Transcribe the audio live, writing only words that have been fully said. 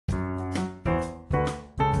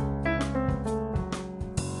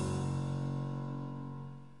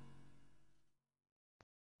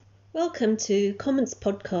Welcome to Comments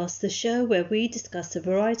Podcast, the show where we discuss a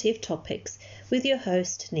variety of topics with your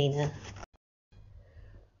host, Nina.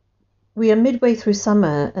 We are midway through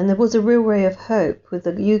summer and there was a real ray of hope with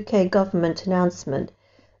the UK government announcement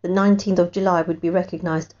the 19th of July would be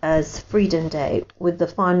recognised as Freedom Day with the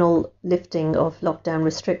final lifting of lockdown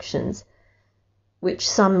restrictions, which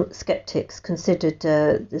some sceptics considered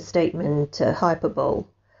the statement hyperbole.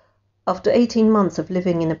 After 18 months of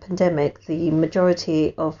living in a pandemic, the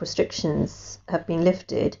majority of restrictions have been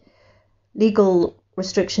lifted. Legal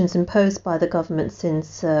restrictions imposed by the government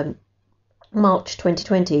since March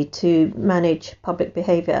 2020 to manage public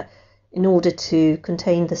behaviour in order to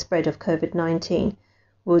contain the spread of COVID-19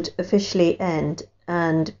 would officially end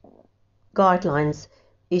and guidelines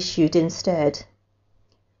issued instead.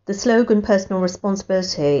 The slogan personal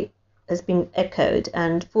responsibility has been echoed,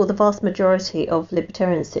 and for the vast majority of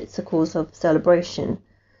libertarians it's a cause of celebration.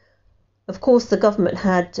 Of course, the government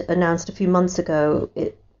had announced a few months ago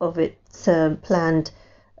its planned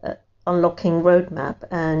unlocking roadmap,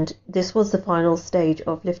 and this was the final stage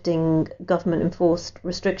of lifting government-enforced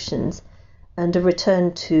restrictions and a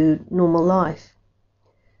return to normal life.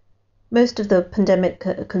 Most of the pandemic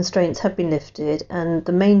constraints have been lifted, and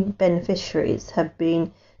the main beneficiaries have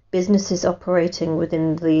been businesses operating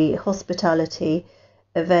within the hospitality,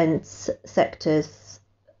 events sectors,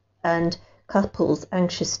 and couples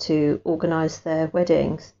anxious to organise their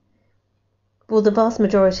weddings. For the vast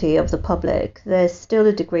majority of the public, there's still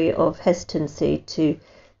a degree of hesitancy to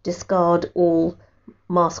discard all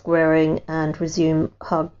mask wearing and resume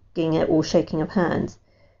hugging or shaking of hands.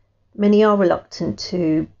 Many are reluctant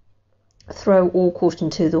to throw all caution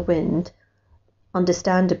to the wind,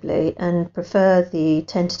 understandably, and prefer the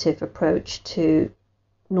tentative approach to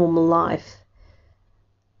normal life.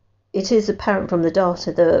 It is apparent from the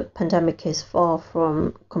data the pandemic is far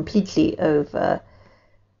from completely over.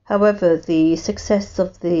 However, the success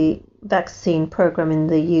of the vaccine programme in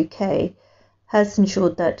the UK has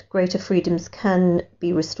ensured that greater freedoms can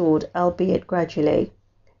be restored, albeit gradually.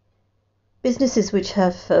 Businesses which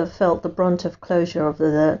have felt the brunt of closure of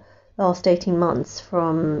the last 18 months,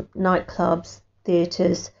 from nightclubs,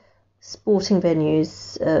 theatres, sporting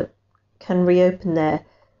venues, can reopen their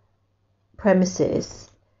premises.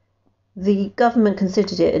 The government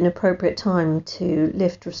considered it an appropriate time to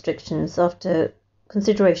lift restrictions after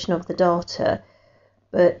consideration of the data,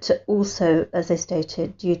 but also, as they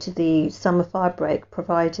stated, due to the summer fire break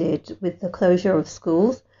provided with the closure of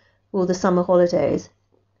schools for the summer holidays,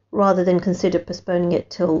 rather than consider postponing it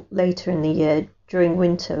till later in the year during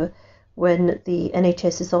winter, when the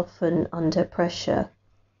NHS is often under pressure.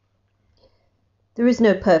 There is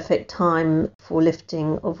no perfect time for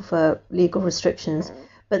lifting of legal restrictions,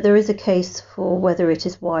 but there is a case for whether it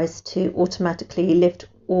is wise to automatically lift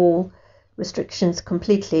all restrictions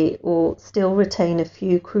completely or still retain a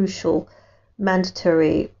few crucial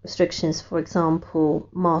mandatory restrictions, for example,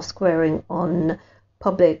 mask wearing on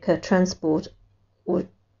public transport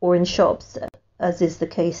or in shops, as is the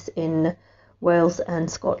case in Wales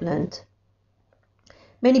and Scotland.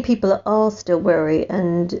 Many people are still wary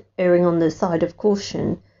and erring on the side of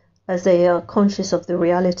caution, as they are conscious of the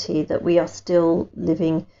reality that we are still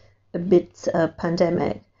living amidst a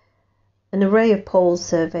pandemic. An array of poll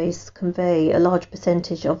surveys convey a large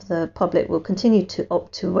percentage of the public will continue to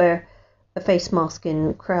opt to wear a face mask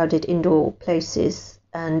in crowded indoor places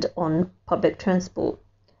and on public transport.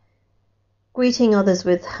 Greeting others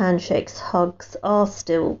with handshakes, hugs are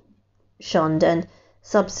still shunned and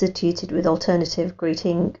substituted with alternative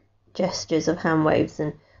greeting gestures of hand waves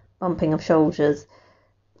and bumping of shoulders,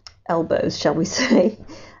 elbows, shall we say.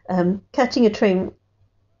 Catching a train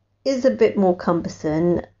is a bit more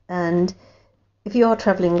cumbersome, and if you are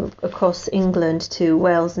travelling across England to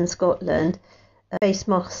Wales and Scotland, face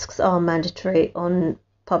masks are mandatory on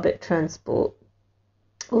public transport.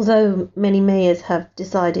 Although many mayors have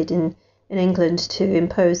decided in England to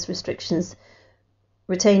impose restrictions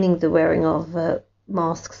retaining the wearing of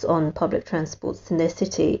masks on public transports in their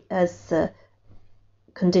city as a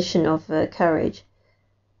condition of carriage.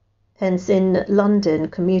 Hence, in London,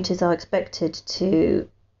 commuters are expected to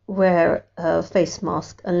wear a face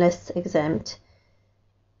mask unless exempt,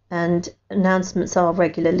 and announcements are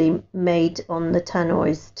regularly made on the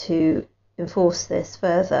tannoys to enforce this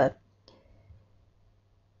further.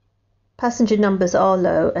 Passenger numbers are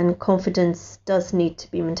low and confidence does need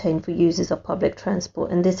to be maintained for users of public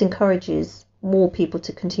transport, and this encourages more people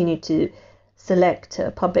to continue to select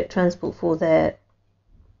public transport for their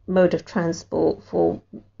mode of transport for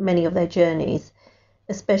many of their journeys,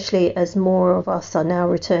 especially as more of us are now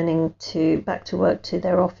returning back to work to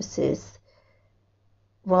their offices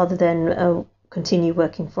rather than continue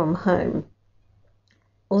working from home.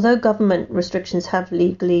 Although government restrictions have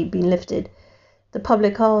legally been lifted, the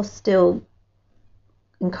public are still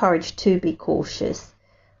encouraged to be cautious.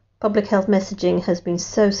 Public health messaging has been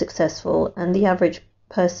so successful, and the average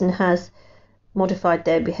person has modified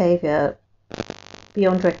their behaviour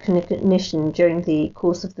beyond recognition during the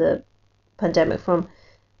course of the pandemic, from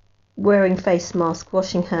wearing face masks,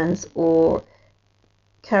 washing hands, or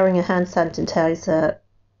carrying a hand sanitizer,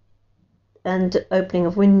 and opening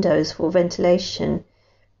of windows for ventilation.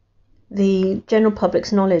 The general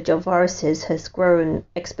public's knowledge of viruses has grown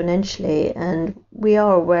exponentially, and we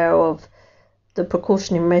are aware of the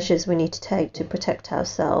precautionary measures we need to take to protect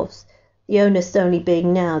ourselves. The onus only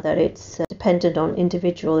being now that it's dependent on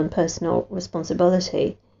individual and personal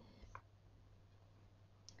responsibility.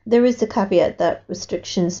 There is the caveat that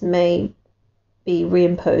restrictions may be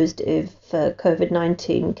reimposed if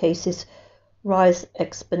COVID-19 cases rise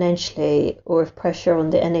exponentially, or if pressure on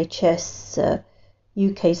the NHS,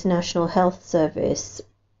 UK's National Health Service,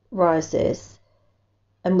 rises.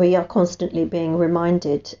 And we are constantly being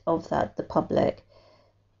reminded of that, the public.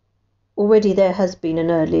 Already there has been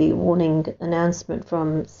an early warning announcement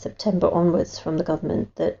from September onwards from the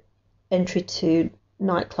government that entry to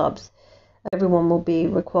nightclubs, everyone will be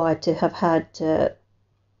required to have had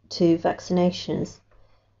 2 vaccinations.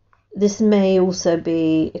 This may also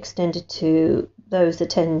be extended to those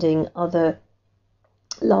attending other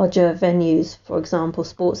larger venues, for example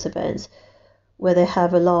sports events, where they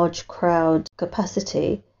have a large crowd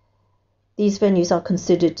capacity. These venues are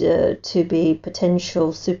considered to be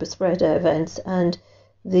potential super spreader events, and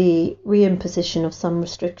the reimposition of some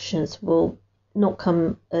restrictions will not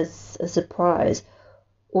come as a surprise.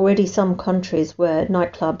 Already some countries where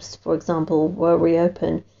nightclubs, for example, were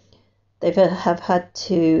reopened, they have had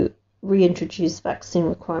to reintroduce vaccine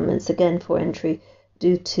requirements again for entry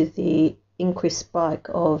due to the increased spike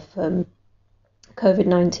of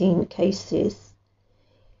COVID-19 cases.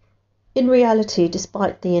 In reality,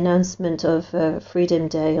 despite the announcement of Freedom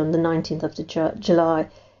Day on the 19th of July,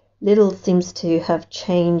 little seems to have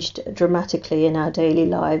changed dramatically in our daily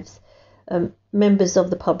lives. Members of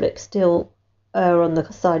the public still err on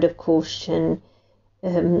the side of caution.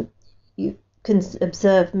 You can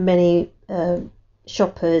observe many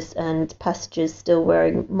shoppers and passengers still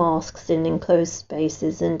wearing masks in enclosed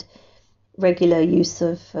spaces, and regular use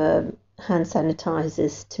of hand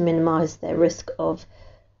sanitizers to minimize their risk of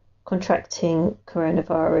contracting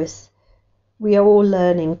coronavirus. We are all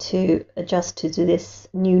learning to adjust to this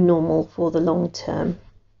new normal for the long term.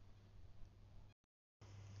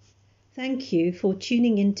 Thank you for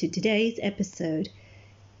tuning in to today's episode.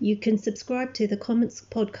 You can subscribe to the Comments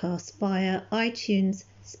podcast via iTunes,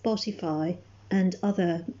 Spotify, and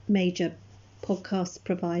other major podcast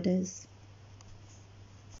providers.